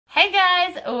Hey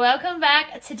guys, welcome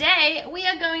back. Today we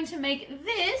are going to make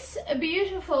this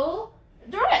beautiful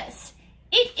dress.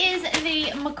 It is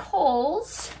the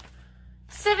Mccalls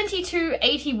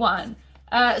 7281.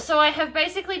 So I have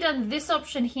basically done this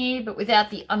option here but without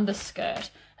the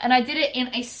underskirt, and I did it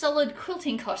in a solid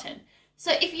quilting cotton.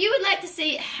 So if you would like to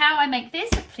see how I make this,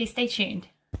 please stay tuned.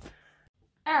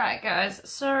 Alright guys,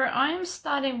 so I'm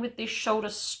starting with the shoulder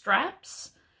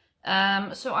straps.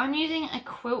 So I'm using a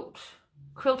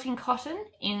quilting cotton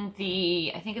in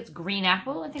the, I think it's green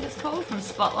apple, I think it's called, from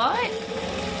Spotlight.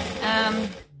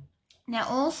 Now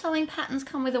all sewing patterns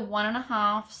come with a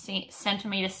 1.5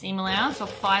 centimeter seam allowance, or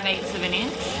 5/8 of an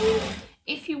inch.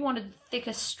 If you wanted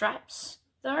thicker straps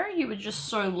though, you would just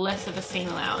sew less of a seam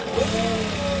allowance.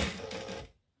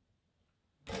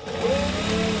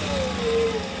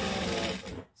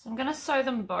 So I'm going to sew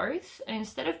them both, and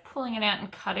instead of pulling it out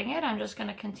and cutting it, I'm just going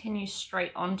to continue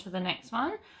straight on to the next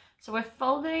one. So we're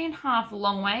folding in half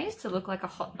long ways to look like a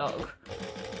hot dog.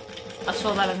 I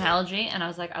saw that analogy and I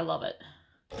was like, I love it.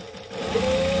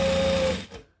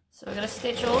 So we're going to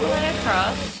stitch all the way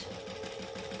across.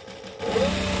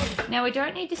 Now we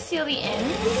don't need to seal the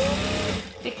ends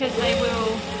because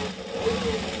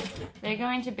they're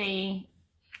going to be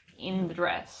in the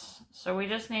dress. So we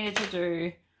just needed to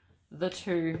do the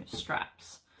two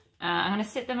straps. I'm going to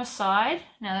set them aside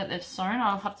now that they've sewn.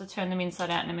 I'll have to turn them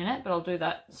inside out in a minute, but I'll do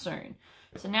that soon.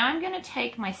 So now I'm going to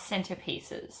take my center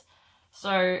pieces.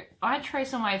 So I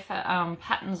trace all my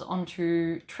patterns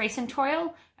onto trace and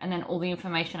toile, and then all the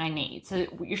information I need. So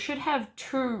you should have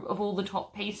 2 of all the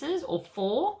top pieces, or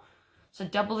 4. So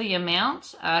double the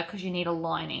amount because you need a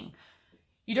lining.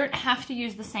 You don't have to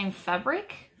use the same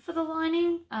fabric for the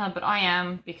lining, but I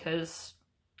am because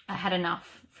I had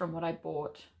enough from what I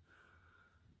bought.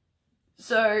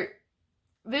 So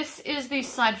this is the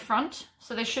side front.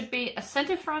 So there should be a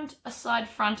center front, a side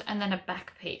front, and then a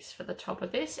back piece for the top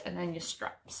of this, and then your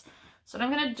straps. So what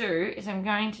I'm going to do is I'm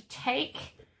going to take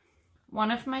one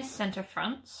of my center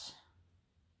fronts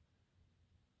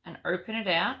and open it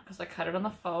out because I cut it on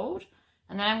the fold.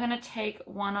 And then I'm going to take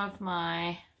one of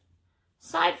my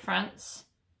side fronts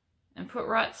and put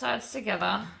right sides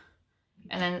together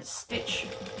and then stitch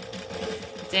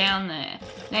down there.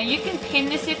 Now you can pin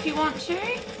this if you want to.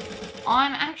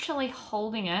 I'm actually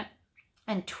holding it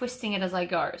and twisting it as I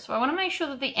go. So I want to make sure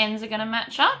that the ends are going to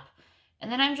match up, and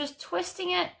then I'm just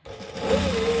twisting it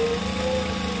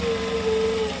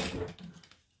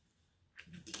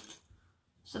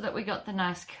so that we got the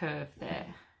nice curve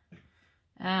there.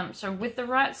 So with the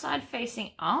right side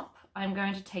facing up, I'm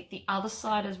going to take the other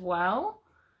side as well,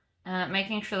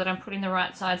 making sure that I'm putting the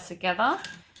right sides together.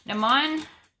 Now mine,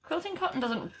 quilting cotton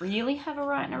doesn't really have a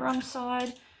right and a wrong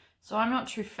side, so I'm not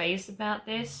too phased about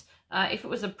this. If it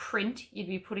was a print, you'd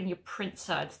be putting your print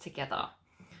sides together.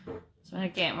 So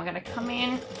again, we're going to come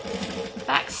in,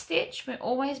 back stitch. We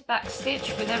always back stitch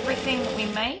with everything that we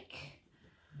make.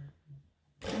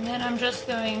 And then I'm just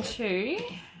going to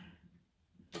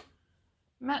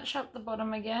match up the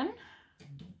bottom again.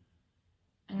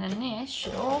 And then this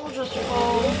should all just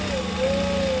fall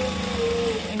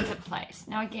into place.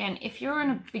 Now again, if you're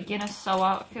a beginner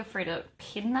sewer, feel free to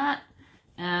pin that.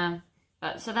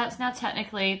 So that's now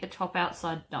technically the top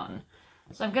outside done.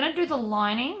 So I'm going to do the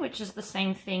lining, which is the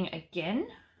same thing again,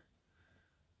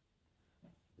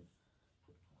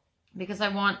 because I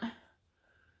want,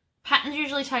 patterns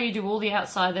usually tell you do all the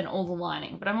outside then all the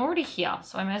lining, but I'm already here,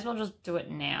 so I may as well just do it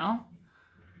now.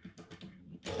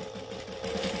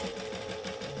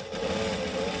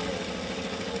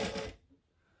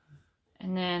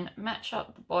 And then match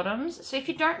up the bottoms. So if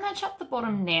you don't match up the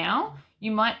bottom now,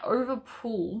 you might over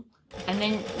pull, and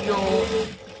then your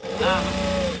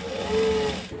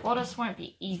bodice won't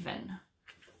be even.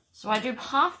 So I do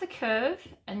half the curve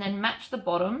and then match the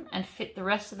bottom and fit the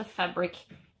rest of the fabric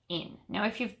in. Now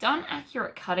if you've done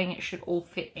accurate cutting, it should all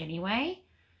fit anyway,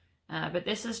 but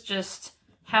this is just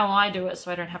how I do it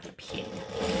so I don't have to pin.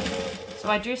 So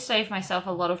I do save myself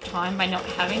a lot of time by not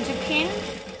having to pin.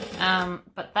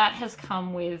 But that has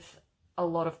come with a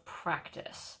lot of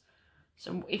practice.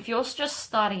 So if you're just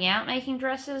starting out making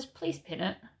dresses, please pin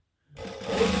it.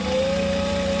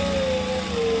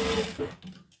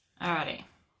 Alrighty.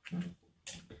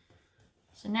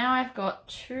 So now I've got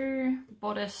 2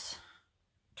 bodice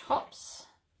tops.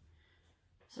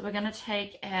 So we're going to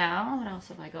take our, what else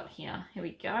have I got here? Here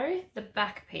we go, the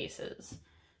back pieces.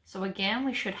 So again,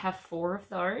 we should have 4 of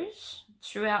those,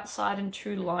 2 outside and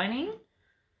 2 lining.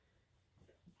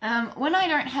 When I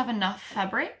don't have enough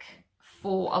fabric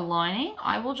for a lining,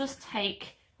 I will just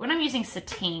take, when I'm using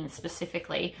sateen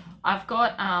specifically, I've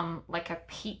got like a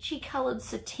peachy coloured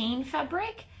sateen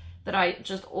fabric that I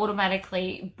just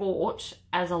automatically bought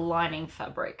as a lining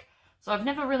fabric. So I've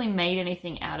never really made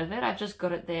anything out of it. I've just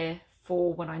got it there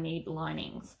for when I need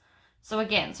linings. So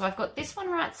again, so I've got this one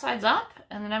right sides up,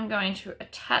 and then I'm going to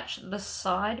attach the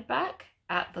side back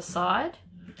at the side.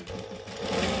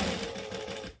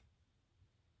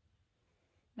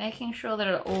 Making sure that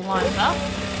it all lines up.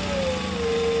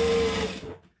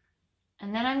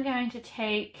 And then I'm going to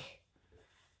take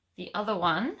the other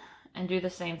one and do the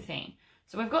same thing.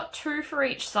 So we've got 2 for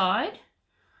each side,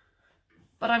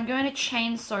 but I'm going to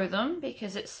chain sew them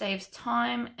because it saves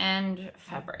time and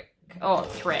fabric. Oh,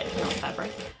 thread, not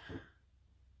fabric.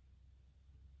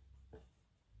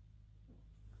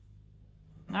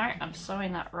 No, I'm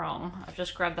sewing that wrong. I've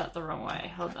just grabbed that the wrong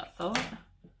way. Hold that thought.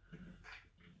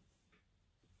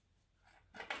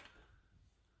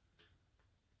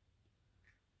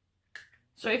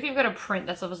 So if you've got a print,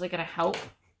 that's obviously going to help.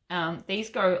 These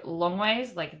go long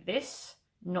ways like this,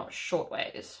 not short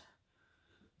ways.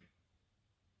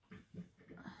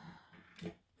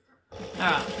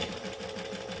 Alright.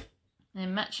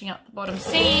 Then matching up the bottom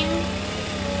seam.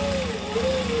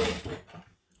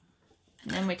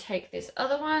 And then we take this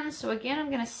other one. So again, I'm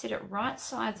going to sit it right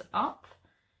sides up,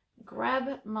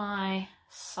 grab my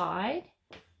side,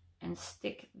 and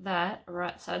stick that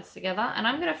right sides together. And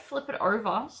I'm going to flip it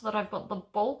over so that I've got the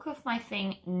bulk of my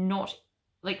thing not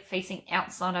like facing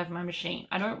outside of my machine.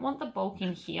 I don't want the bulk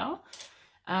in here,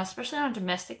 especially on a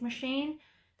domestic machine.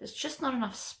 There's just not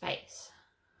enough space.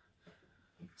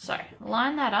 So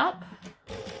line that up,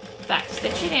 back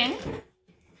stitch it in,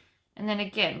 and then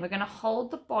again, we're going to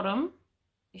hold the bottom.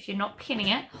 If you're not pinning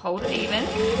it, hold it even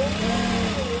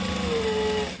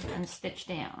and stitch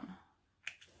down.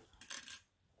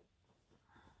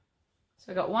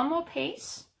 So I've got one more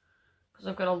piece because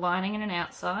I've got a lining and an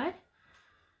outside.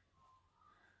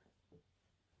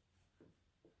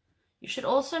 You should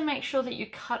also make sure that you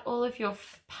cut all of your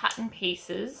pattern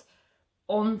pieces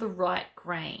on the right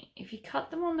grain. If you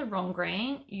cut them on the wrong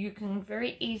grain, you can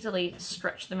very easily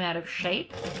stretch them out of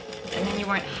shape and then you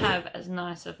won't have as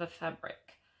nice of a fabric.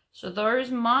 So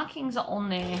those markings are on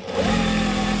there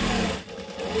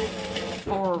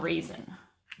for a reason.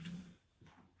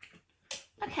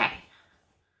 Okay.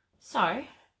 So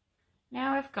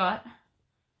now we've got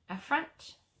our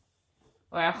front,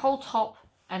 or our whole top,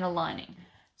 and a lining.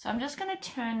 So I'm just going to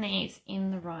turn these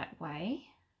in the right way.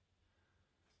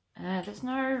 There's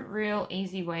no real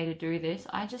easy way to do this.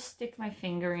 I just stick my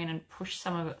finger in and push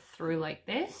some of it through like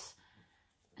this.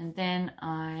 And then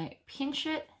I pinch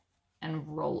it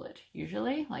and roll it,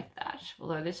 usually like that.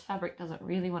 Although this fabric doesn't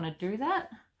really want to do that.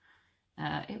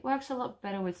 It works a lot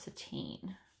better with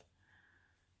sateen.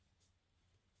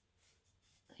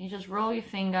 You just roll your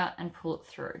finger and pull it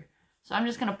through. So I'm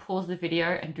just going to pause the video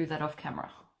and do that off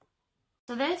camera.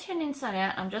 So they're turned inside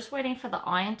out. I'm just waiting for the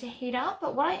iron to heat up.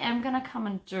 But what I am going to come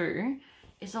and do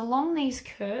is along these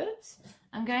curves,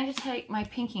 I'm going to take my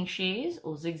pinking shears,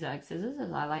 or zigzag scissors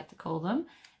as I like to call them,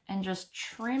 and just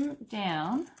trim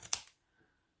down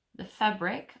the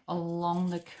fabric along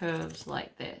the curves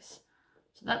like this.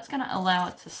 So that's going to allow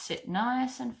it to sit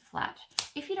nice and flat.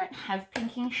 If you don't have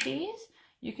pinking shears,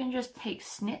 you can just take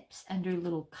snips and do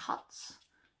little cuts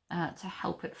to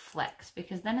help it flex,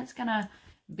 because then it's going to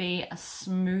be a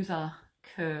smoother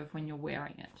curve when you're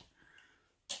wearing it.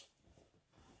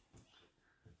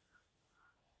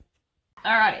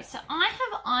 Alrighty, so I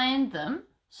have ironed them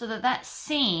so that that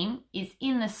seam is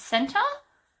in the center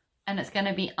and it's going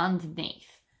to be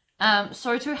underneath.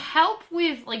 So to help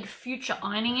with like future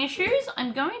ironing issues,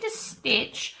 I'm going to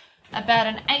stitch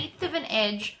about 1/8 of an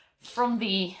edge from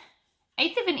the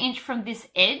 1/8 of an inch from this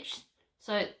edge,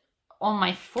 so on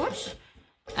my foot.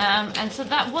 And so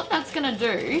that what that's going to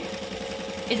do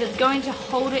is it's going to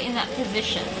hold it in that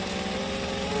position.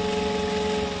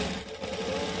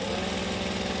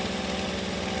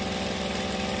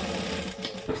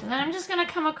 So then I'm just going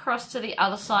to come across to the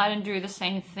other side and do the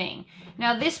same thing.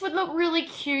 Now this would look really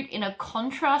cute in a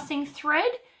contrasting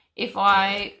thread if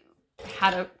I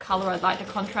had a colour I'd like to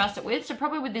contrast it with. So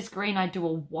probably with this green I'd do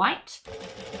a white.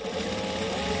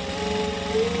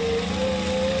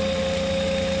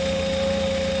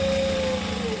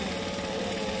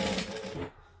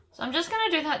 So I'm just going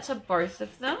to do that to both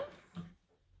of them.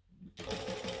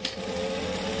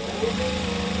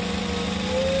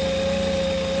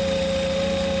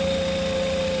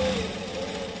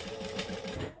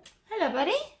 Hello,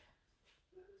 buddy.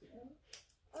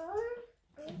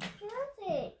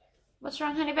 What's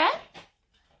wrong, honey bear?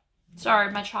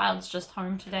 Sorry, my child's just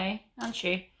home today, aren't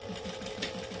she?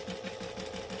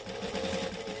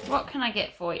 What can I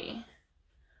get for you?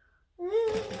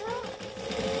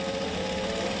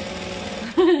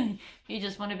 You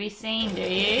just want to be seen, do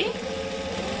you?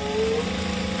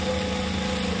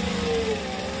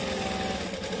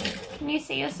 Can you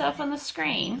see yourself on the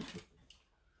screen?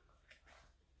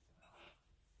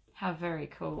 How very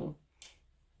cool.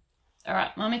 All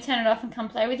right, want me to turn it off and come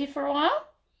play with you for a while?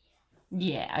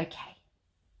 Yeah, okay.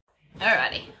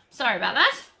 Alrighty, sorry about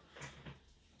that.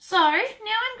 So now I'm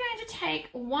going to take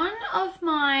one of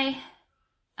my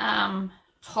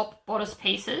top bodice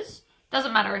pieces.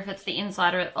 Doesn't matter if it's the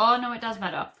inside or, oh no, it does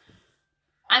matter.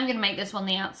 I'm going to make this one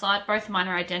the outside. Both of mine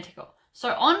are identical.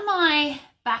 So on my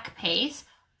back piece,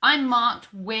 I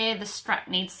marked where the strap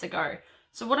needs to go.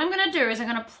 So what I'm going to do is I'm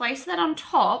going to place that on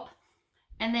top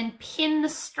and then pin the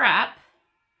strap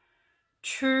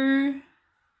to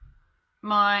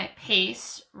my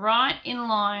piece right in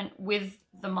line with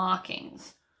the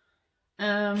markings.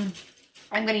 I'm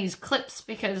going to use clips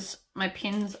because my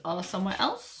pins are somewhere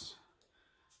else,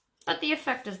 but the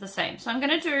effect is the same. So I'm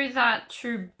going to do that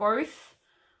to both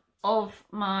of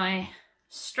my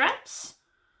straps.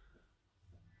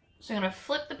 So I'm going to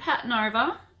flip the pattern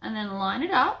over and then line it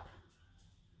up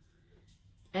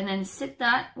and then sit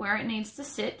that where it needs to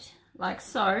sit, like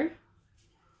so,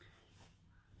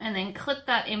 and then clip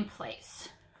that in place.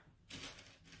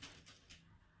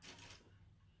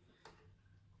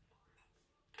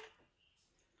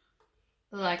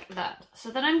 Like that.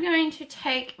 So then I'm going to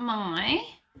take my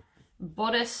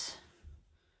bodice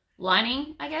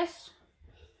lining, I guess,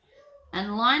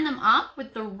 and line them up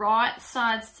with the right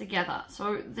sides together.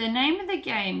 So the name of the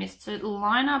game is to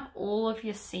line up all of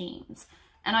your seams.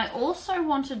 And I also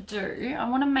want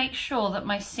to make sure that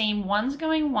my seam, one's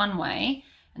going one way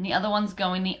and the other one's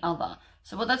going the other.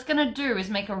 So what that's going to do is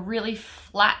make a really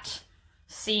flat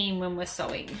seam when we're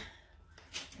sewing.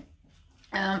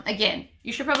 Again,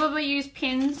 you should probably use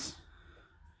pins.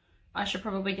 I should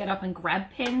probably get up and grab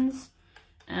pins.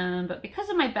 But because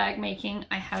of my bag making,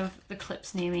 I have the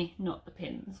clips near me, not the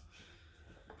pins.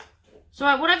 So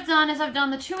what I've done is I've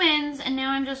done the two ends, and now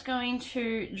I'm just going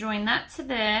to join that to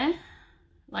there,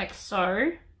 like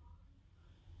so.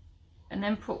 And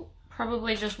then put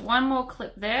probably just one more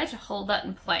clip there to hold that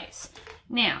in place.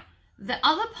 Now, the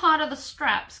other part of the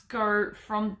straps go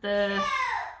from the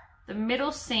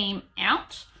middle seam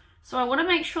out. So I want to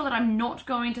make sure that I'm not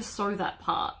going to sew that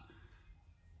part.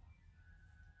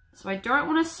 So I don't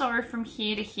want to sew from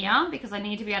here to here because I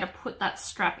need to be able to put that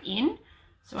strap in.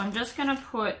 So I'm just going to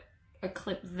put a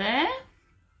clip there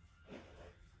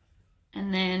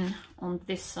and then on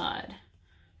this side.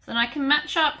 So then I can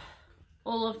match up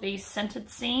all of these centered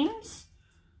seams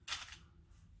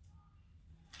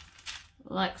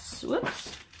like,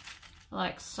 whoops,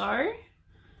 like so.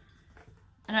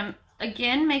 And I'm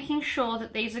again making sure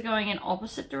that these are going in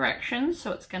opposite directions,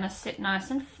 so it's going to sit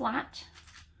nice and flat.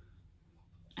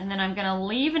 And then I'm going to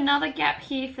leave another gap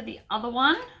here for the other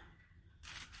one.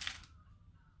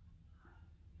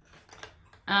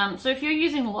 So if you're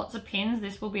using lots of pins,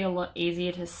 this will be a lot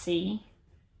easier to see,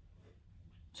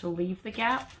 to leave the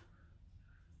gap,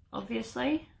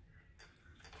 obviously.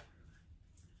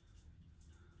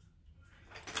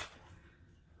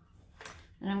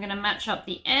 And I'm going to match up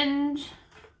the end.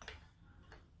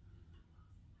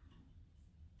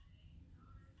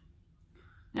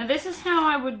 Now this is how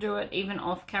I would do it even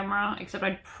off camera, except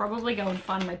I'd probably go and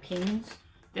find my pins.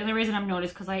 The only reason I'm not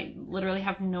is because I literally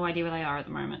have no idea where they are at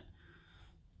the moment.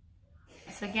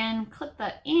 So again, clip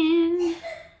that in.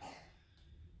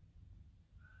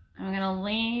 I'm gonna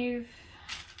leave,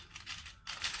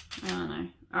 I don't know.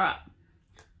 All right,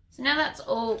 so now that's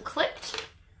all clipped.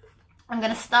 I'm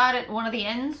gonna start at one of the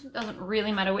ends, doesn't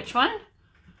really matter which one.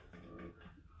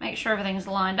 Make sure everything's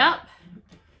lined up.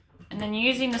 And then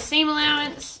using the seam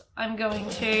allowance, I'm going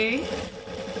to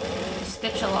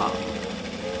stitch along.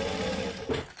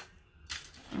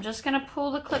 I'm just going to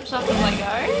pull the clips off as I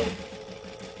go.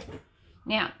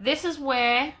 Now, this is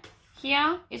where,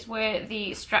 here is where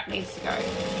the strap needs to go.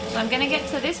 So I'm going to get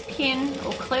to this pin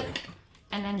or clip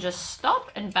and then just stop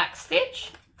and back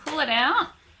stitch, pull it out,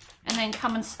 and then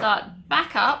come and start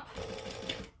back up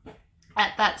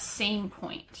at that seam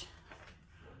point.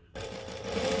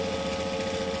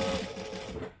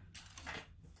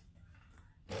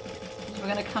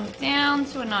 We're going to come down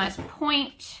to a nice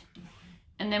point,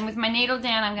 and then with my needle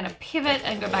down I'm going to pivot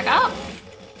and go back up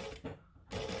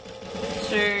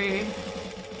to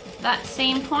that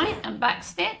seam point and back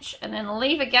stitch, and then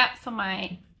leave a gap for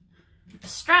my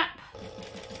strap,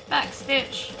 back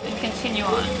stitch, and continue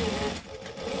on.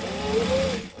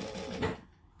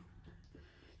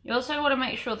 You also want to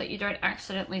make sure that you don't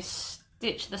accidentally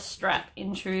stitch the strap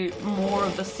into more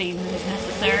of the seam than is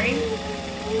necessary.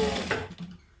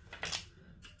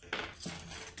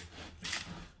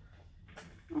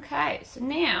 Okay, so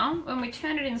now when we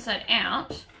turn it inside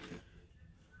out,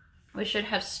 we should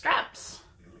have straps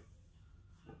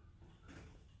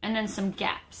and then some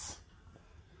gaps.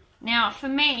 Now for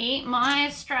me, my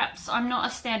straps, I'm not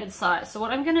a standard size. So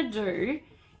what I'm going to do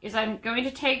is I'm going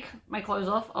to take my clothes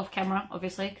off camera,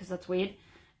 obviously, because that's weird.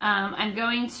 I'm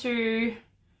going to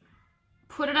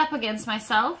put it up against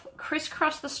myself,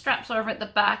 crisscross the straps over at the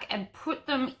back and put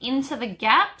them into the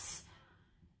gaps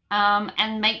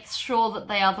and make sure that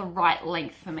they are the right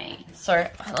length for me. So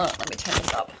hold on, let me turn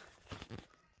this up.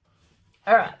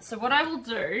 All right, so what I will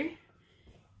do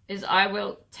is I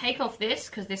will take off this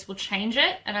because this will change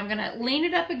it, and I'm going to lean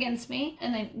it up against me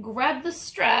and then grab the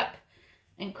strap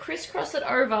and crisscross it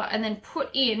over and then put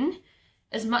in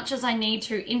as much as I need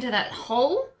to into that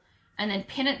hole and then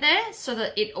pin it there so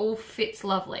that it all fits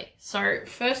lovely. So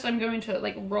first I'm going to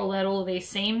like roll out all of these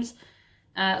seams.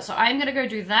 So I'm going to go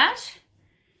do that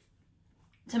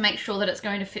to make sure that it's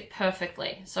going to fit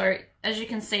perfectly. So as you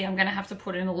can see, I'm going to have to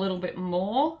put in a little bit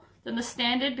more than the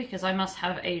standard because I must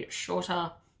have a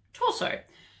shorter torso.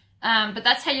 But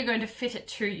that's how you're going to fit it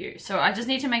to you. So I just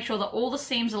need to make sure that all the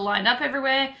seams are lined up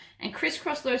everywhere and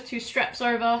crisscross those two straps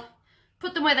over,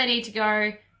 put them where they need to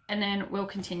go, and then we'll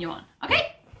continue on.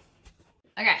 Okay?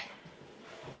 Okay.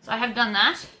 So I have done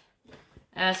that.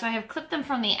 So I have clipped them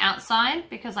from the outside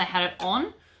because I had it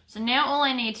on. So now all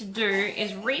I need to do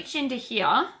is reach into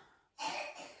here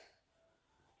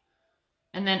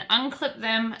and then unclip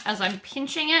them as I'm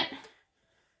pinching it,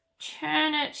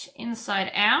 turn it inside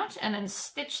out, and then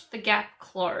stitch the gap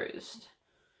closed.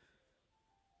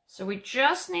 So we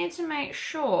just need to make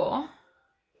sure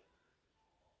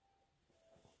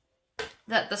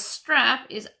that the strap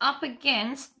is up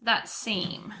against that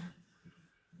seam.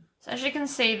 So as you can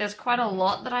see, there's quite a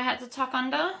lot that I had to tuck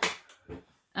under,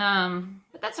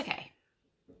 but that's okay.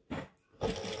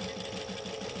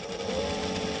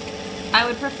 I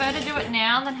would prefer to do it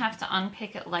now than have to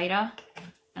unpick it later,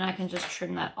 and I can just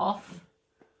trim that off.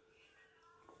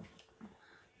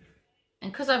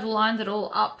 And because I've lined it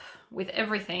all up with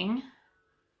everything,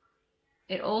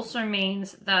 it also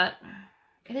means that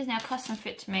it is now custom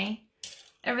fit to me.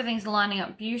 Everything's lining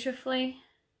up beautifully,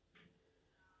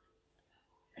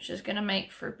 which is going to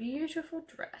make for a beautiful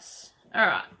dress. All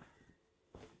right.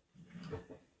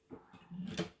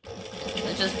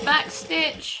 So just back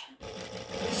stitch,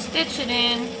 stitch it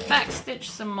in, back stitch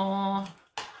some more,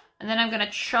 and then I'm going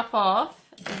to chop off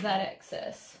that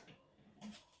excess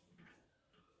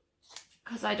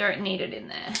because I don't need it in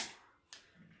there.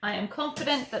 I am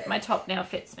confident that my top now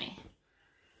fits me.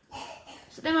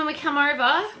 So then when we come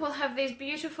over, we'll have these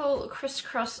beautiful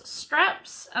crisscross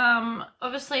straps.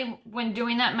 Obviously, when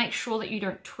doing that, make sure that you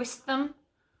don't twist them.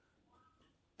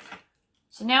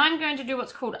 So now I'm going to do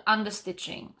what's called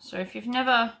understitching. So if you've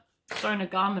never sewn a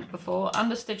garment before,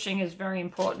 understitching is very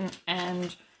important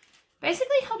and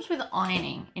basically helps with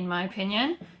ironing, in my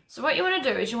opinion. So what you want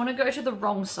to do is you want to go to the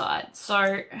wrong side.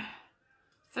 So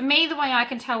for me, the way I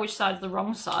can tell which side's the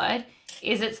wrong side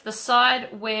is it's the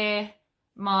side where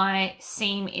my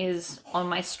seam is on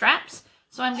my straps.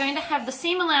 So I'm going to have the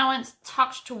seam allowance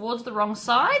tucked towards the wrong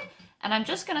side, and I'm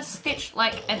just going to stitch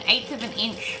like 1/8 of an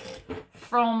inch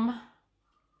from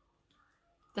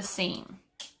the seam,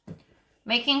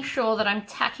 making sure that I'm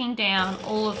tacking down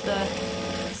all of the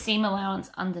seam allowance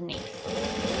underneath.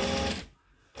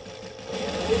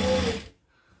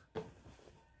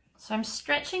 So I'm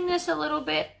stretching this a little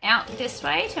bit out this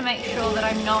way to make sure that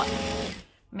I'm not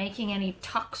making any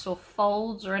tucks or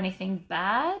folds or anything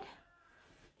bad.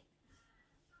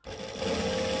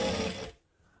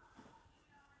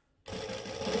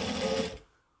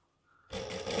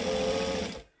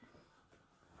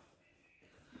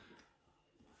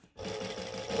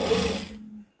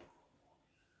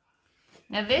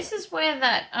 Now this is where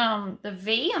that, the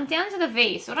V, I'm down to the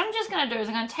V. So what I'm just going to do is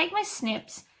I'm going to take my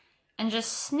snips and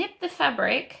just snip the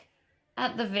fabric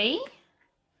at the V.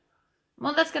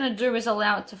 What that's going to do is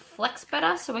allow it to flex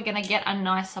better, so we're going to get a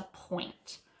nicer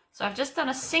point. So I've just done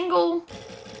a single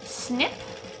snip.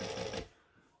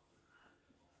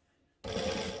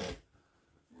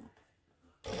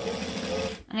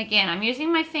 And again, I'm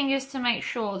using my fingers to make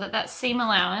sure that that seam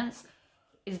allowance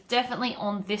is definitely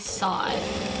on this side.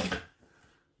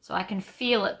 So I can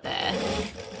feel it there.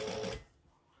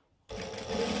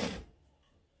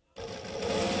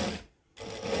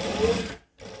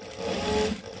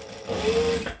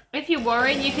 If you're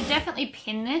worried, you could definitely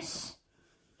pin this.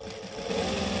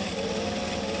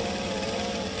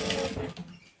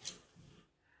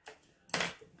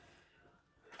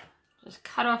 Just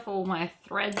cut off all my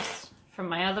threads from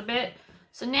my other bit.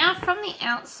 So now from the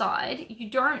outside, you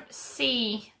don't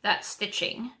see that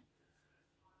stitching.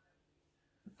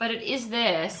 but it is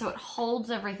there, so it holds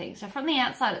everything. So from the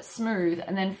outside it's smooth,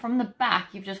 and then from the back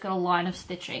you've just got a line of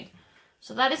stitching.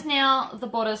 So that is now the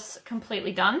bodice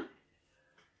completely done.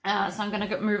 So I'm going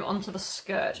to move on to the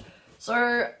skirt.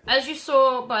 So as you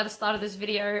saw by the start of this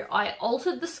video, I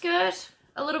altered the skirt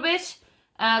a little bit.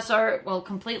 Well,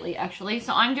 completely actually.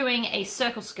 So I'm doing a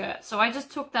circle skirt. So I just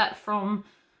took that from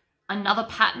another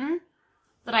pattern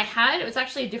that I had. It was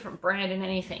actually a different brand and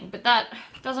anything, but that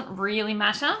doesn't really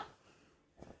matter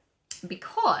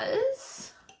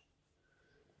because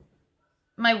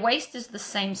my waist is the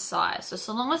same size.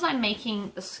 So long as I'm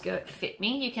making the skirt fit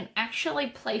me, you can actually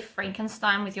play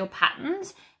Frankenstein with your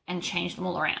patterns and change them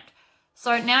all around.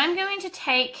 So now I'm going to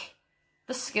take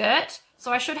the skirt.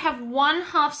 So I should have 1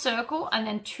 half circle and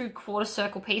then 2 quarter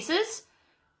circle pieces.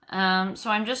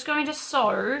 So I'm just going to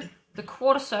sew the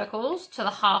quarter circles to the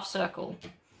half circle.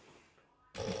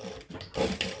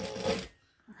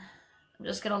 I'm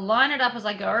just going to line it up as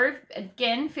I go.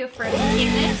 Again, feel free to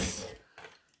pin this.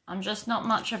 I'm just not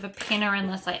much of a pinner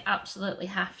unless I absolutely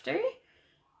have to,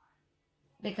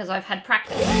 because I've had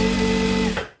practice.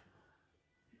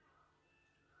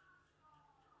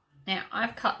 Now,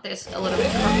 I've cut this a little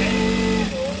bit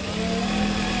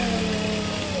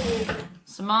crooked.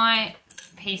 So my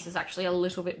piece is actually a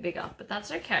little bit bigger, but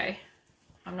that's okay.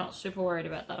 I'm not super worried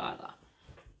about that either.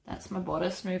 That's my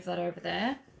bodice. Move that over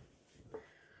there.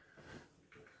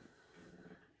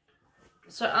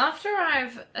 So after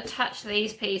I've attached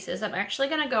these pieces, I'm actually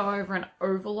going to go over and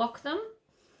overlock them.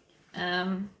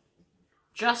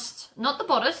 Just, not the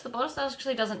bodice. The bodice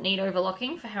actually doesn't need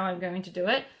overlocking for how I'm going to do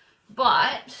it.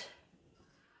 But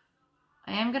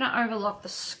I am going to overlock the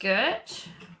skirt.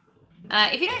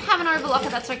 If you don't have an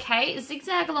overlocker, that's okay.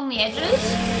 Zigzag along the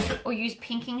edges or use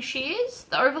pinking shears.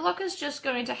 The overlocker is just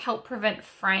going to help prevent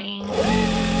fraying.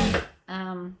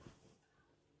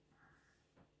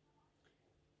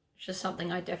 Which is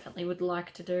something I definitely would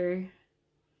like to do.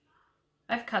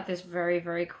 I've cut this very,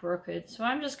 very crooked, so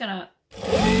I'm just going to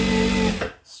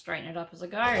straighten it up as I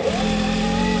go.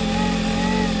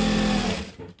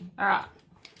 Alright,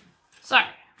 so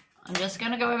I'm just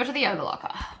going to go over to the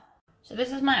overlocker. So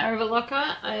this is my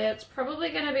overlocker. It's probably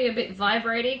going to be a bit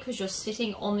vibrating because you're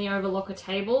sitting on the overlocker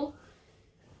table.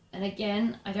 And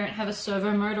again, I don't have a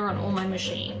servo motor on all my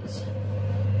machines.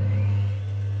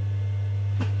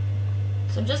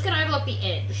 So I'm just going to overlock the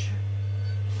edge.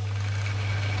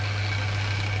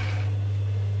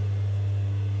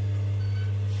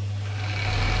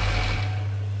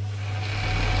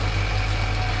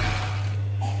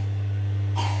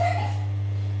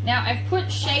 Now I've put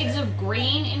shades of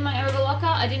green in my overlocker.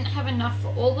 I didn't have enough for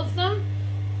all of them,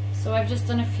 so I've just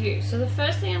done a few. So the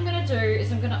first thing I'm going to do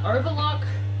is I'm going to overlock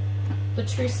the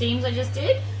 2 seams I just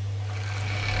did.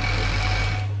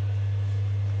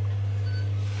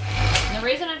 The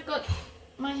reason I've got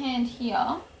my hand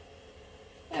here,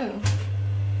 the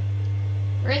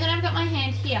reason I've got my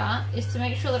hand here is to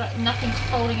make sure that nothing's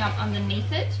folding up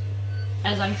underneath it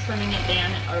as I'm trimming it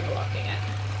down and overlocking it.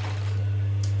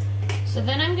 So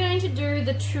then I'm going to do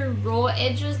the 2 raw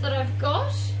edges that I've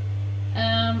got,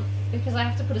 because I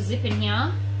have to put a zip in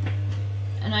here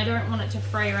and I don't want it to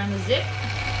fray around the zip.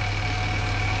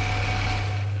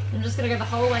 I'm just going to go the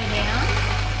whole way down.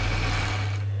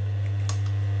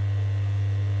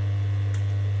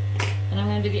 And I'm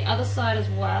going to do the other side as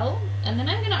well. And then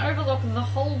I'm going to overlock the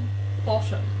whole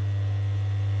bottom.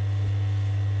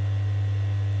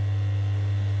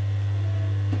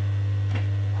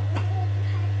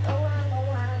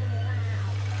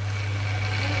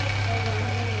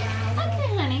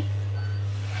 Okay, honey.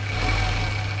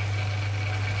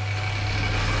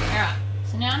 Alright,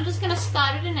 so now I'm just going to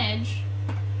start at an edge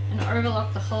and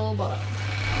overlock the whole bottom.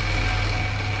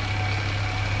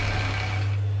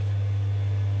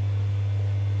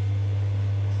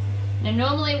 Now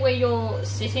normally where you're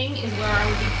sitting is where I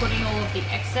would be putting all of the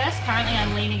excess. Currently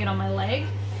I'm leaning it on my leg.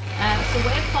 So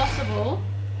where possible,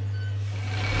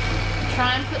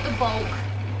 try and put the bulk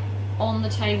on the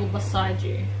table beside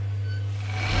you.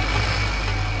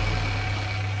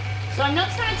 So I'm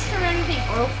not trying to trim anything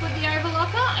off with the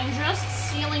overlocker, I'm just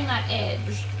sealing that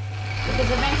edge. Because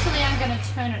eventually I'm going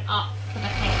to turn it up for the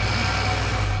hem.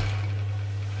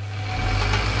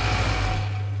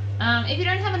 If you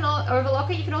don't have an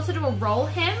overlocker, you can also do a roll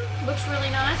hem. Looks really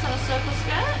nice on a circle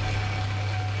skirt.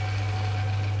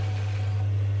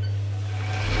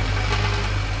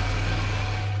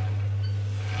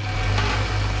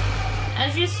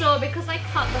 As you saw, because I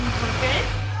cut them crooked,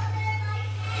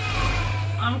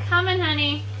 I'm coming,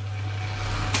 honey.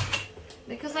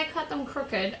 Because I cut them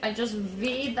crooked, I just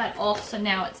V'd that off, so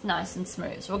now it's nice and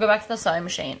smooth. So we'll go back to the sewing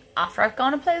machine after I've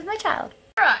gone and played with my child.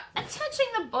 Alright, attaching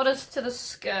the bodice to the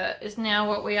skirt is now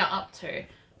what we are up to.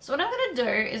 So what I'm going to do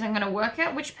is I'm going to work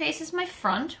out which piece is my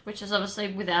front, which is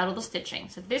obviously without all the stitching.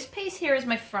 So this piece here is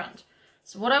my front.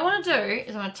 So what I want to do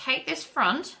is I'm going to take this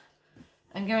front,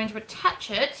 I'm going to attach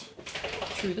it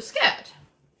to the skirt.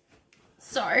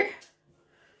 So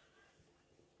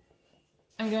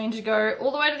I'm going to go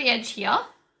all the way to the edge here.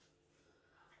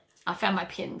 I found my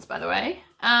pins, by the way.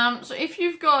 So if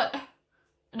you've got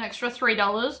an extra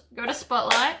 $3, go to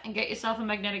Spotlight and get yourself a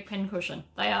magnetic pin cushion.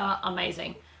 They are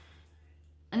amazing.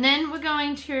 And then we're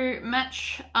going to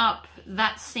match up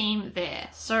that seam there.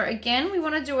 So again, we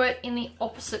want to do it in the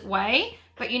opposite way,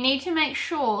 but you need to make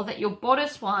sure that your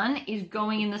bodice one is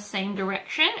going in the same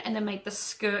direction and then make the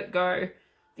skirt go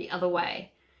the other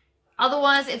way.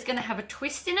 Otherwise, it's going to have a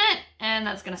twist in it and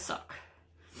that's going to suck.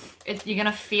 You're going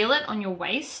to feel it on your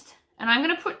waist. And I'm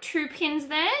going to put 2 pins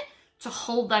there to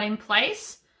hold that in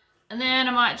place. And then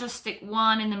I might just stick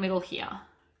one in the middle here.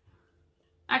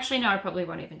 Actually, no, I probably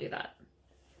won't even do that.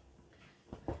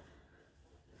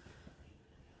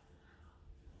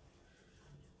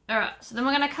 Alright, so then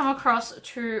we're going to come across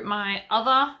to my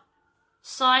other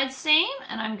side seam.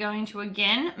 And I'm going to,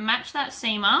 again, match that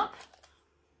seam up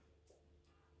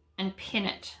and pin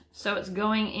it. So it's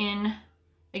going in,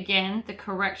 again, the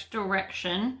correct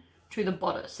direction to the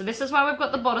bodice. So this is why we've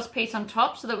got the bodice piece on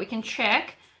top, so that we can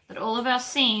check that all of our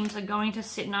seams are going to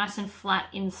sit nice and flat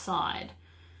inside.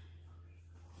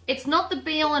 It's not the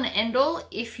be all and end all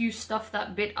if you stuff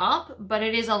that bit up, but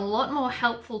it is a lot more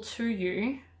helpful to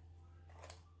you.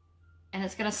 And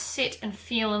it's going to sit and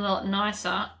feel a lot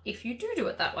nicer if you do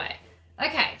it that way.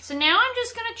 Okay, so now I'm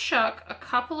just going to chuck a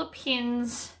couple of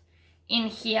pins in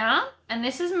here. And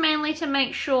this is mainly to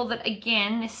make sure that,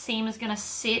 again, this seam is going to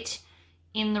sit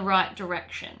in the right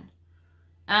direction.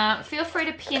 Feel free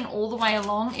to pin all the way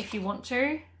along if you want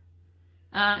to.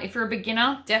 If you're a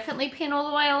beginner, definitely pin all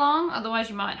the way along. Otherwise,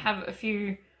 you might have a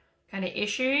few kind of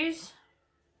issues.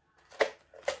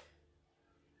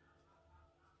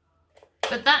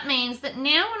 But that means that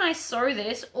now when I sew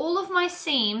this, all of my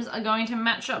seams are going to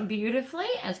match up beautifully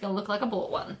and it's going to look like I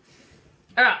bought one.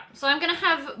 Alright, so I'm going to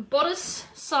have bodice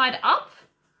side up.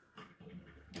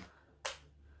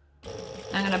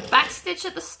 I'm going to backstitch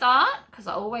at the start because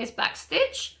I always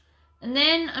backstitch. And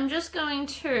then I'm just going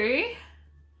to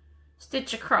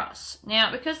stitch across.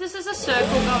 Now, because this is a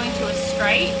circle going to a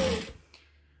straight,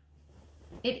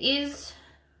 it is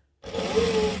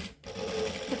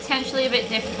potentially a bit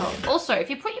difficult. Also, if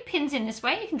you put your pins in this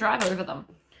way, you can drive over them.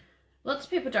 Lots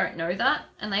of people don't know that,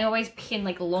 and they always pin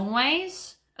like long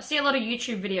ways. I see a lot of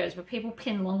YouTube videos where people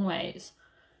pin long ways.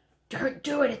 Don't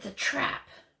do it, it's a trap.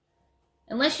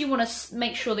 Unless you want to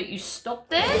make sure that you stop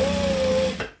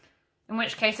there, in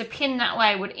which case a pin that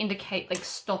way would indicate like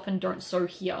stop and don't sew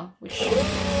here, which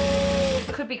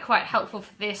could be quite helpful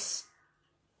for this.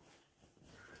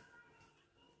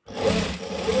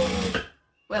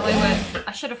 Well,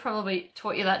 I should have probably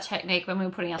taught you that technique when we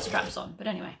were putting our straps on, but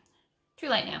anyway, too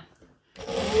late now.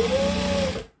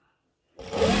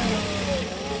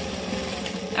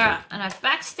 Alright, and I've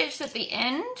backstitched at the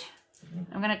end.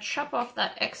 I'm going to chop off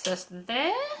that excess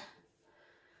there.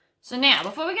 So now,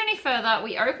 before we go any further,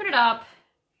 we open it up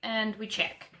and we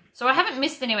check. So I haven't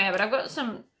missed anywhere, but I've got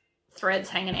some threads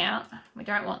hanging out. We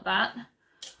don't want that.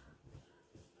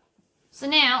 So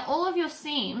now, all of your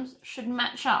seams should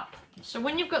match up. So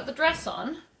when you've got the dress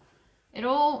on, it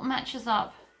all matches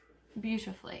up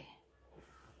beautifully.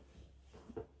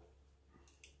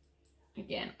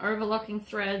 Again, overlocking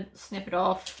thread, snip it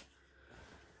off.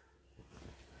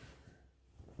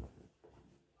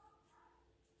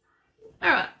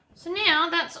 Alright, so now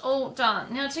that's all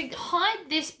done. Now to hide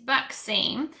this back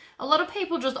seam, a lot of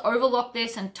people just overlock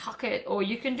this and tuck it, or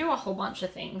you can do a whole bunch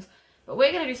of things, but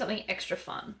we're going to do something extra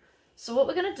fun. So what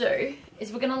we're going to do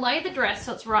is we're going to lay the dress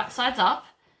so it's right sides up,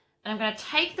 and I'm going to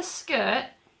take the skirt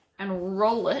and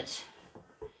roll it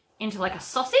into like a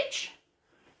sausage,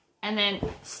 and then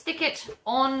stick it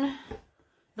on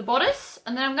the bodice,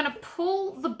 and then I'm going to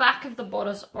pull the back of the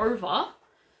bodice over.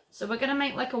 So we're going to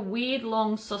make like a weird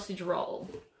long sausage roll.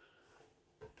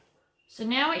 So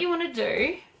now what you want to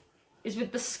do is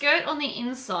with the skirt on the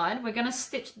inside, we're going to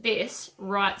stitch this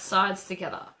right sides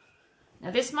together.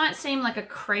 Now this might seem like a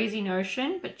crazy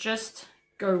notion, but just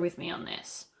go with me on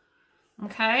this.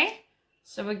 Okay?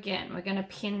 So again, we're going to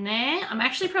pin there. I'm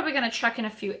actually probably going to chuck in a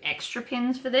few extra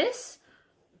pins for this.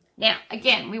 Now,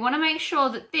 again, we want to make sure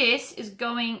that this is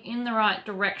going in the right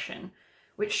direction,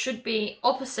 which should be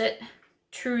opposite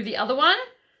to the other one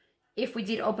if we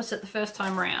did opposite the first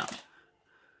time round.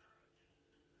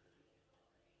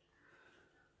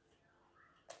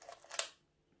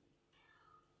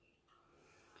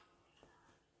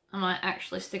 I might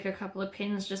actually stick a couple of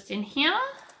pins just in here.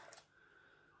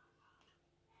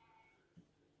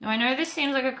 Now I know this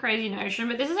seems like a crazy notion,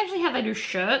 but this is actually how they do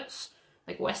shirts,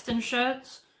 like Western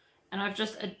shirts, and I've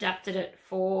just adapted it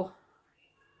for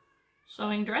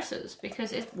sewing dresses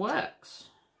because it works.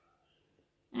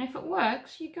 And if it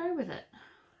works, you go with it.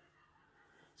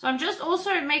 So I'm just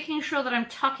also making sure that I'm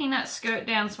tucking that skirt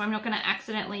down so I'm not going to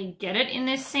accidentally get it in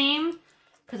this seam,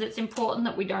 because it's important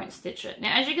that we don't stitch it.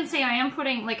 Now, as you can see, I am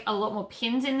putting like a lot more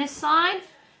pins in this side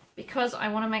because I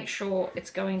want to make sure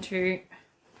it's going to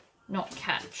not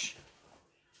catch.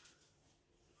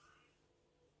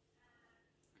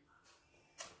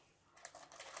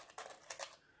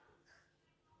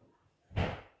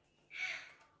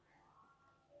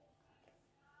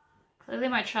 Clearly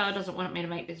my child doesn't want me to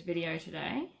make this video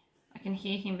today. I can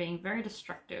hear him being very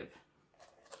destructive.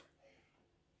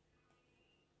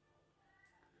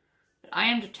 But I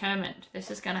am determined this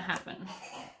is going to happen.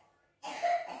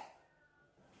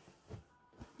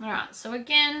 Alright, so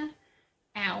again,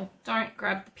 ow, don't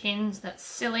grab the pins, that's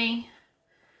silly.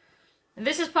 And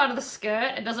this is part of the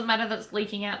skirt, it doesn't matter that it's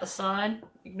leaking out the side,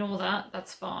 ignore that,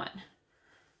 that's fine.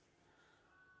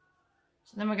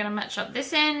 So then we're going to match up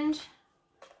this end.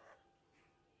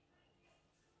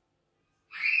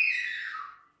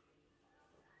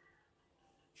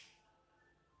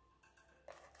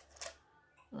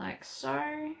 Like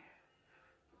so.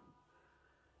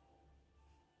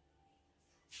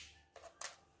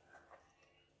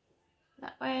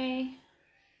 That way.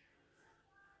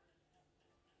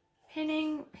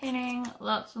 Pinning, pinning,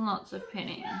 lots and lots of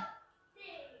pinning.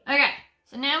 Okay,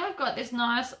 so now we've got this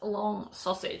nice long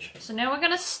sausage. So now we're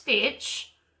going to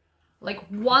stitch like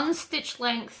 1 stitch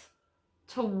length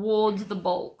towards the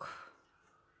bulk.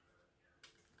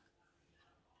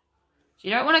 So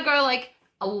you don't want to go like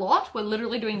a lot. We're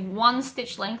literally doing 1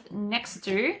 stitch length next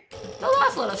to the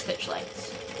last lot of stitch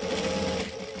lengths.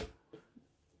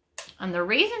 And the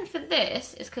reason for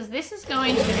this is because this is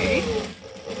going to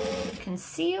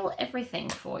conceal everything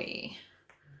for you.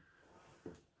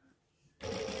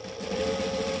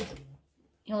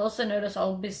 You'll also notice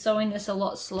I'll be sewing this a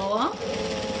lot slower.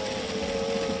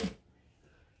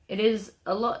 It is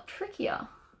a lot trickier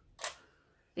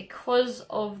because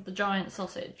of the giant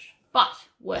sausage, but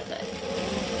worth it.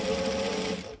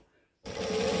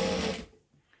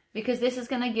 Because this is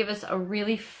going to give us a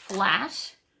really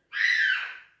flat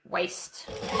waist.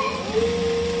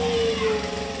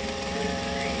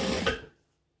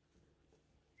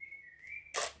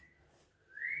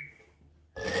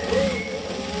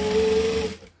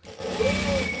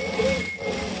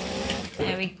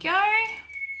 There we go.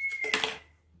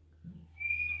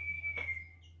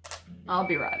 I'll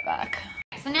be right back.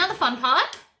 So now the fun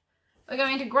part. We're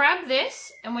going to grab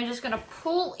this and we're just going to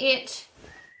pull it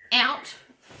out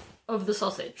of the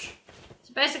sausage.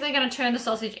 So basically going to turn the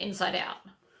sausage inside out.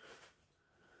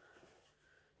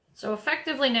 So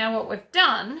effectively now what we've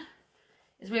done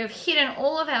is we've hidden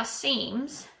all of our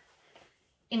seams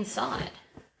inside.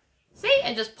 See,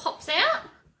 it just pops out.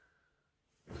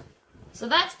 So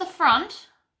that's the front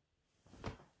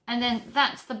and then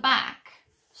that's the back.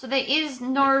 So there is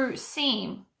no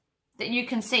seam that you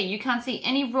can see. You can't see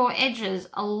any raw edges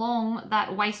along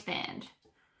that waistband.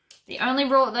 The only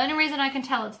reason I can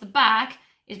tell it's the back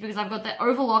is because I've got the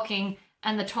overlocking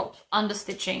and the top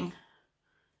understitching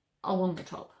along the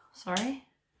top. Sorry,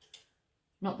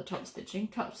 not the top stitching.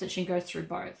 Top stitching goes through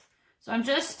both. So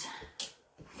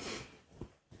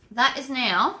that is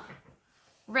now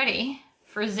ready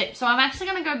for a zip. So I'm actually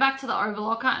going to go back to the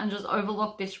overlocker and just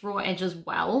overlock this raw edge as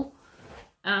well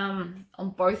on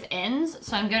both ends.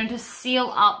 So I'm going to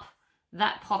seal up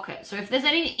that pocket. So if there's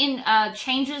any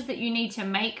changes that you need to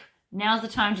make, now's the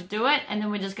time to do it. And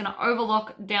then we're just going to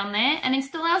overlock down there and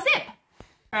install our zip.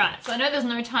 Alright, so I know there's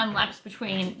no time lapse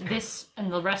between this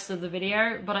and the rest of the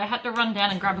video, but I had to run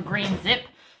down and grab a green zip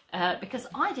because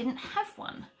I didn't have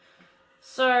one.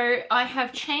 So I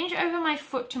have changed over my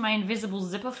foot to my invisible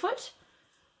zipper foot.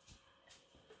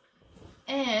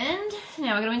 And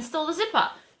now we're going to install the zipper.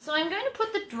 So I'm going to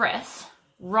put the dress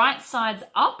right sides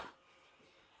up,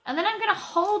 and then I'm going to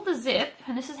hold the zip,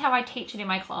 and this is how I teach it in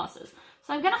my classes.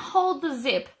 So I'm going to hold the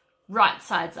zip right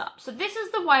sides up. So this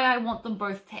is the way I want them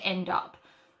both to end up.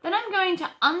 Then I'm going to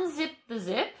unzip the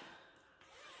zip,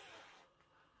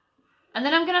 and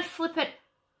then I'm going to flip it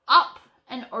up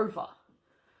and over.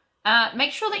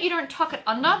 Make sure that you don't tuck it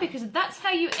under because that's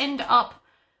how you end up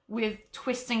with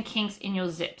twists and kinks in your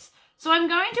zips. So I'm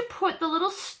going to put the little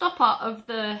stopper of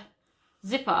the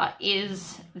zipper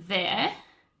is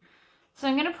So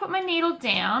I'm going to put my needle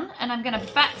down and I'm going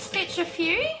to back stitch a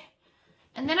few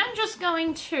And then I'm just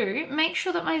going to make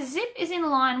sure that my zip is in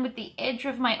line with the edge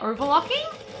of my overlocking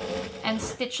and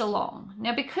stitch along.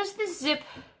 Now, because this zipper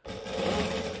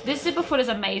foot is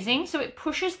amazing, so it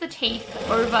pushes the teeth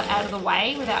over out of the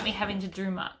way without me having to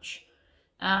do much.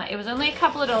 It was only a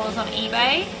couple of dollars on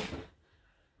eBay.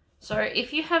 So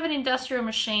if you have an industrial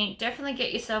machine, definitely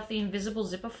get yourself the invisible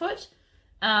zipper foot.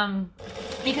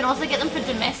 You can also get them for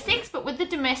domestics, but with the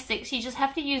domestics, you just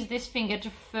have to use this finger to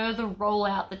further roll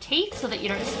out the teeth so that you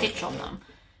don't stitch on them.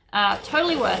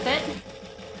 Totally worth it.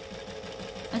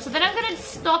 And so then I'm going to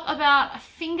stop about a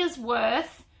finger's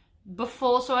worth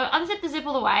before, so I unzip the zip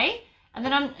all the way, and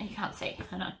then you can't see,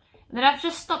 I know. And then I've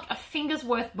just stopped a finger's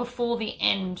worth before the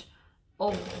end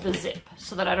of the zip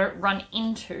so that I don't run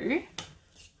into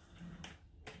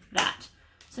that.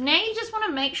 So now you just want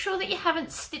to make sure that you haven't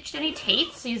stitched any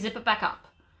teeth, so you zip it back up.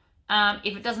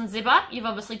 If it doesn't zip up, you've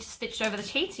obviously stitched over the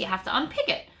teeth, so you have to unpick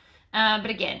it. But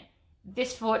again,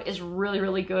 this foot is really,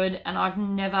 really good, and I've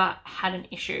never had an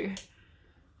issue.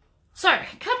 So,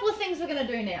 a couple of things we're going to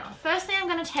do now. Firstly, I'm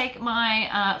going to take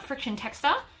my friction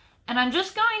texter, and I'm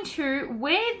just going to,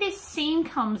 where this seam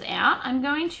comes out, I'm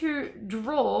going to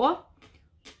draw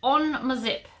on my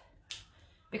zip.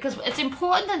 Because it's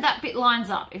important that that bit lines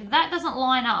up. If that doesn't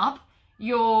line up,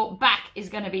 your back is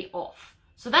going to be off.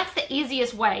 So that's the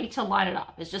easiest way to line it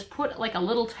up, is just put like a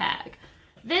little tag.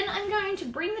 Then I'm going to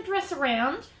bring the dress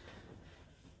around,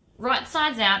 right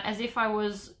sides out, as if I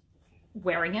was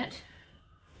wearing it,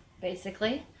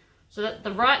 basically. So that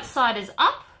the right side is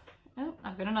up. Oh,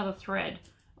 I've got another thread.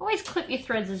 Always clip your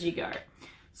threads as you go.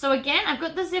 So again, I've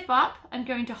got the zip up. I'm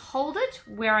going to hold it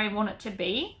where I want it to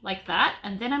be, like that.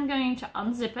 And then I'm going to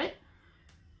unzip it.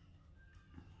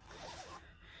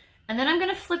 And then I'm going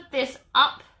to flip this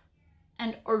up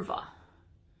and over.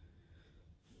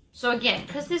 So again,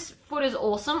 because this foot is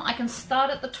awesome, I can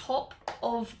start at the top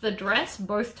of the dress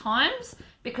both times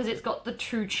because it's got the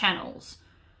 2 channels.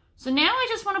 So now I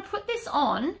just want to put this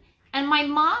on, and my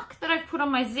mark that I've put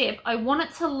on my zip, I want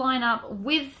it to line up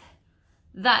with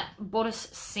that bodice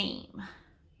seam.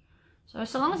 So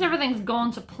long as everything's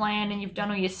gone to plan and you've done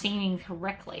all your seaming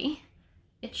correctly,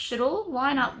 it should all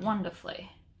line up wonderfully.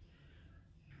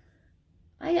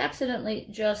 I accidentally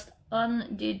just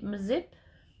undid my zip,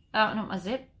 not my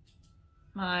zip,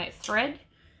 my thread,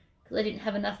 because I didn't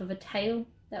have enough of a tail.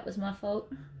 That was my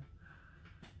fault.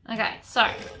 Okay, so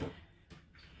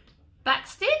back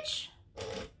stitch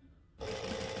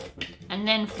and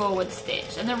then forward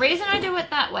stitch. And the reason I do it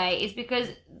that way is because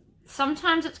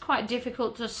sometimes it's quite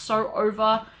difficult to sew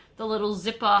over the little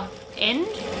zipper end.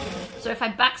 So if I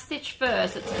back stitch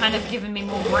first, it's kind of giving me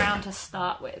more ground to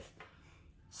start with.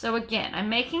 So again, I'm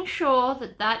making sure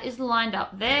that that is lined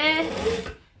up there,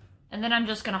 and then I'm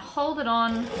just going to hold it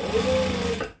on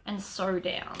and sew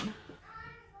down.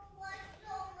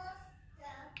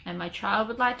 And my child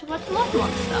would like to watch Love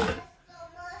Monster.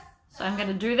 So I'm going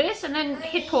to do this and then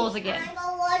hit pause again.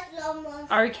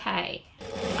 Okay.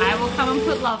 I will come and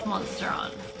put Love Monster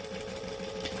on.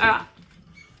 Alright.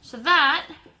 So that,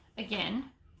 again,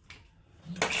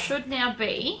 should now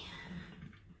be,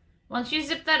 once you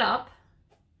zip that up,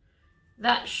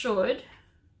 that should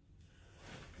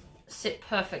sit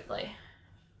perfectly.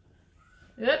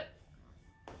 Yep.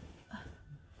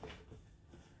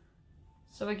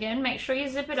 So again, make sure you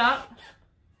zip it up.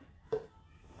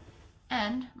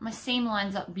 And my seam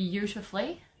lines up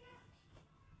beautifully.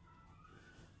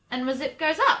 And my zip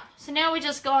goes up. So now we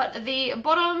just got the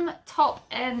bottom, top,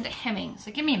 and hemming.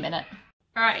 So give me a minute.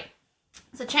 Alright.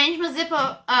 So change my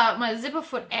zipper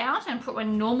foot out and put my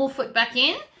normal foot back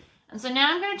in. And so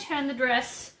now I'm going to turn the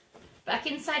dress back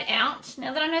inside out.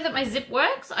 Now that I know that my zip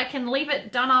works, I can leave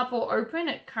it done up or open.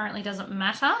 It currently doesn't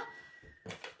matter.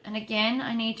 And again,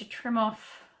 I need to trim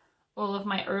off all of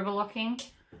my overlocking.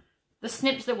 The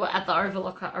snips that were at the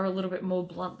overlocker are a little bit more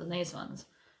blunt than these ones.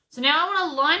 So now I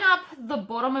want to line up the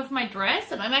bottom of my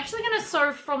dress, and I'm actually going to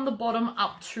sew from the bottom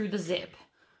up to the zip.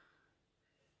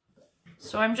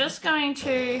 So I'm just going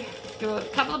to do a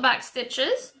couple of back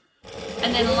stitches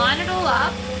and then line it all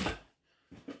up.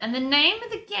 And the name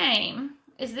of the game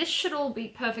is this should all be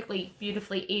perfectly,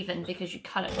 beautifully even because you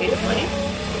cut it beautifully.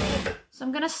 So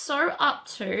I'm going to sew up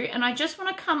to, and I just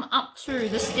want to come up to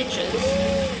the stitches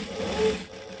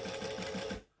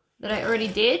that I already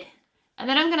did. And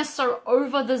then I'm going to sew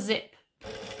over the zip.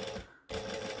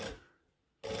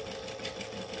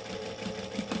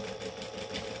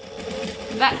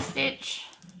 Back stitch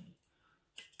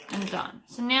and done.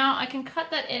 So now I can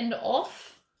cut that end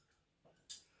off.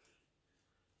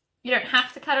 You don't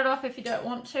have to cut it off if you don't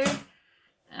want to,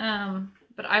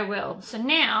 but I will. So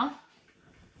now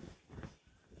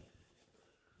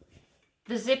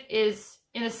the zip is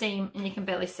in the seam and you can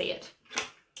barely see it.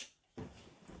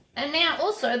 And now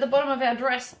also the bottom of our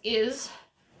dress is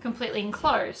completely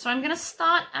enclosed. So I'm going to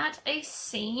start at a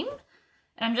seam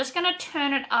and I'm just going to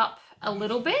turn it up a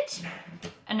little bit,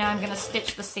 and now I'm going to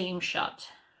stitch the seam shut.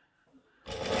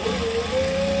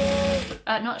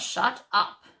 Not shut,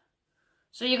 up.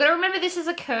 So you've got to remember this is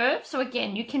a curve. So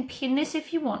again, you can pin this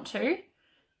if you want to.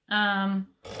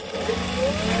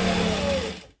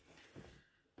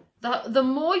 The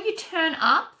more you turn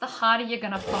up, the harder you're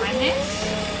going to find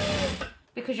this,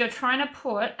 because you're trying to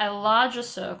put a larger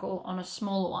circle on a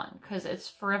smaller one because it's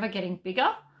forever getting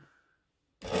bigger.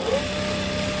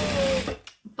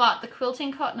 But the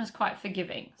quilting cotton is quite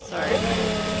forgiving, so.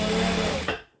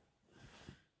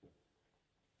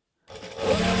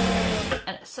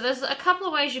 So there's a couple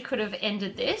of ways you could have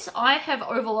ended this. I have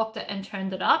overlocked it and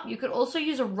turned it up. You could also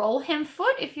use a roll hem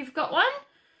foot if you've got one.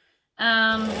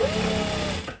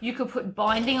 You could put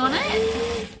binding on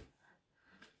it.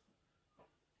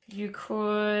 You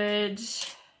could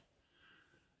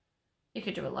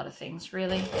do a lot of things,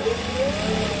 really.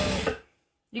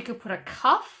 You could put a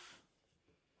cuff.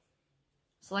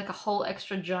 So like a whole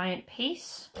extra giant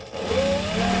piece.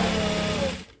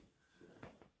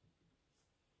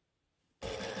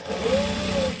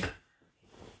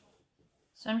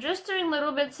 So I'm just doing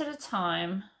little bits at a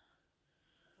time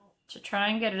to try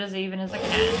and get it as even as I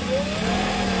can.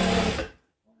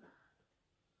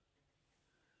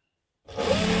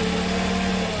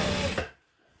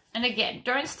 And again,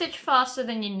 don't stitch faster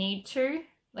than you need to.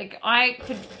 Like, I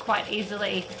could quite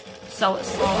easily sew it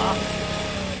slower.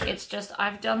 It's just,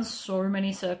 I've done so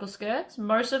many circle skirts.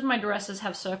 Most of my dresses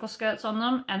have circle skirts on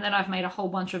them, and then I've made a whole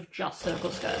bunch of just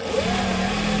circle skirts.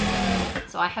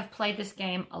 So I have played this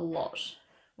game a lot.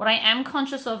 What I am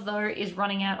conscious of, though, is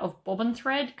running out of bobbin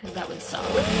thread, because that would suck.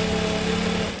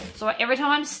 So every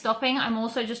time I'm stopping, I'm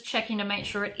also just checking to make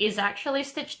sure it is actually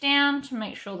stitched down, to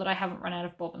make sure that I haven't run out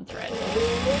of bobbin thread.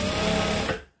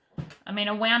 I mean,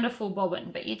 a wonderful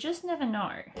bobbin, but you just never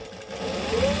know.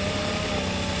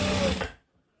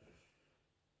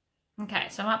 Okay,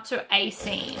 so I'm up to a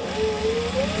seam,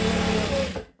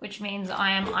 which means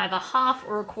I am either half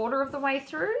or a quarter of the way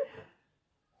through.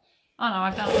 Oh no,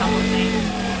 I've done a couple of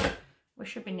seams. We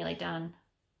should be nearly done.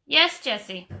 Yes,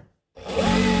 Jessie.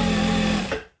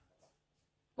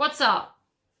 What's up?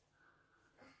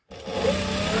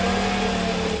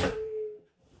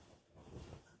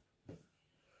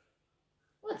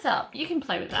 What's up? You can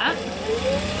play with that.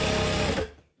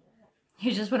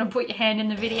 You just want to put your hand in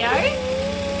the video?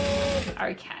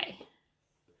 Okay.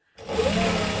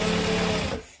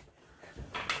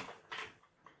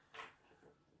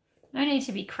 No need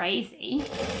to be crazy.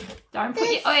 Don't put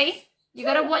your... Oi! You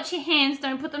gotta watch your hands.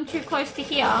 Don't put them too close to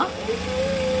here.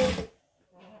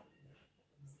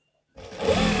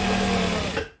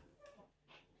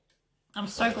 I'm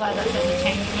so glad that's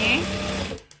entertaining you.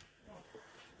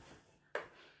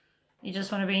 You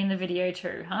just want to be in the video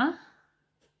too, huh?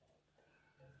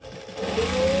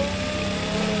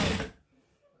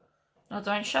 Oh,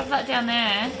 don't shove that down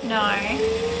there. No.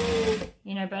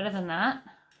 You know better than that.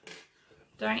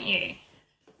 Don't you?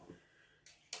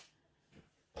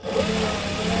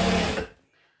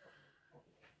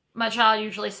 My child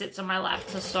usually sits on my lap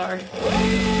to sew.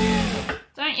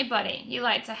 Don't you, buddy? You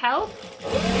like to help?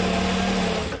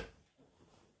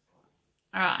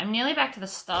 Alright, I'm nearly back to the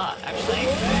start, actually.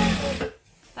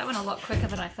 That went a lot quicker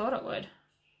than I thought it would.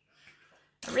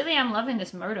 I really am loving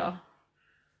this motor.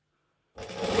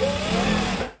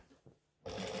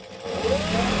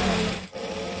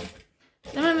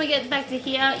 Then when we get back to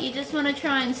here, you just want to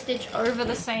try and stitch over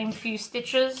the same few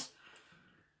stitches,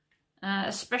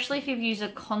 especially if you've used a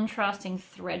contrasting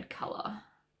thread colour.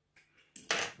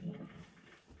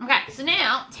 Okay, so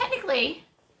now, technically,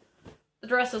 the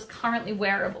dress is currently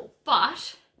wearable,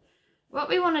 but what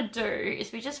we want to do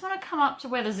is we just want to come up to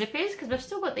where the zip is, because we've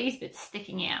still got these bits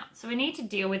sticking out. So we need to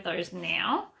deal with those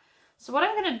now. So what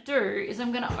I'm going to do is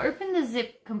I'm going to open the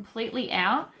zip completely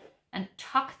out and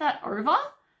tuck that over.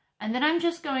 And then I'm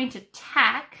just going to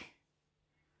tack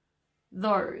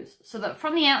those so that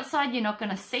from the outside you're not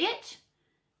going to see it,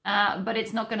 but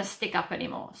it's not going to stick up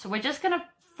anymore. So we're just going to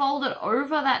fold it over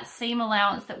that seam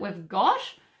allowance that we've got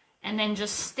and then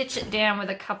just stitch it down with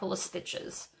a couple of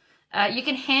stitches. You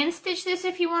can hand stitch this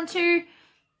if you want to,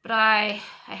 but I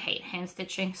hate hand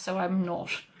stitching, so I'm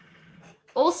not.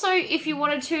 Also, if you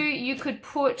wanted to, you could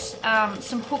put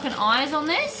some hook and eyes on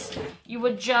this. You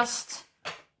would just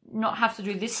not have to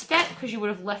do this step because you would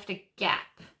have left a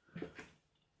gap.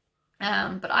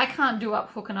 But I can't do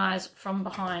up hook and eyes from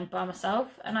behind by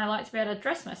myself, and I like to be able to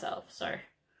dress myself, so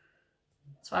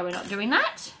that's why we're not doing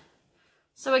that.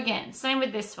 So again, same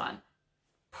with this one.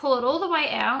 Pull it all the way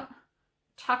out,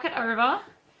 tuck it over,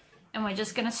 and we're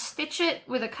just gonna stitch it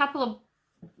with a couple of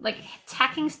like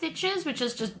tacking stitches, which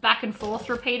is just back and forth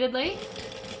repeatedly.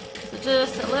 So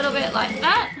just a little bit like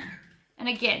that. And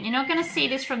again, you're not gonna see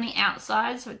this from the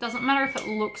outside, so it doesn't matter if it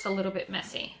looks a little bit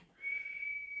messy.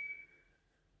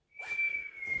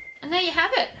 And there you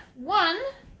have it, one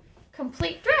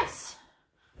complete dress.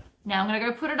 Now I'm gonna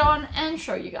go put it on and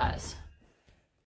show you guys.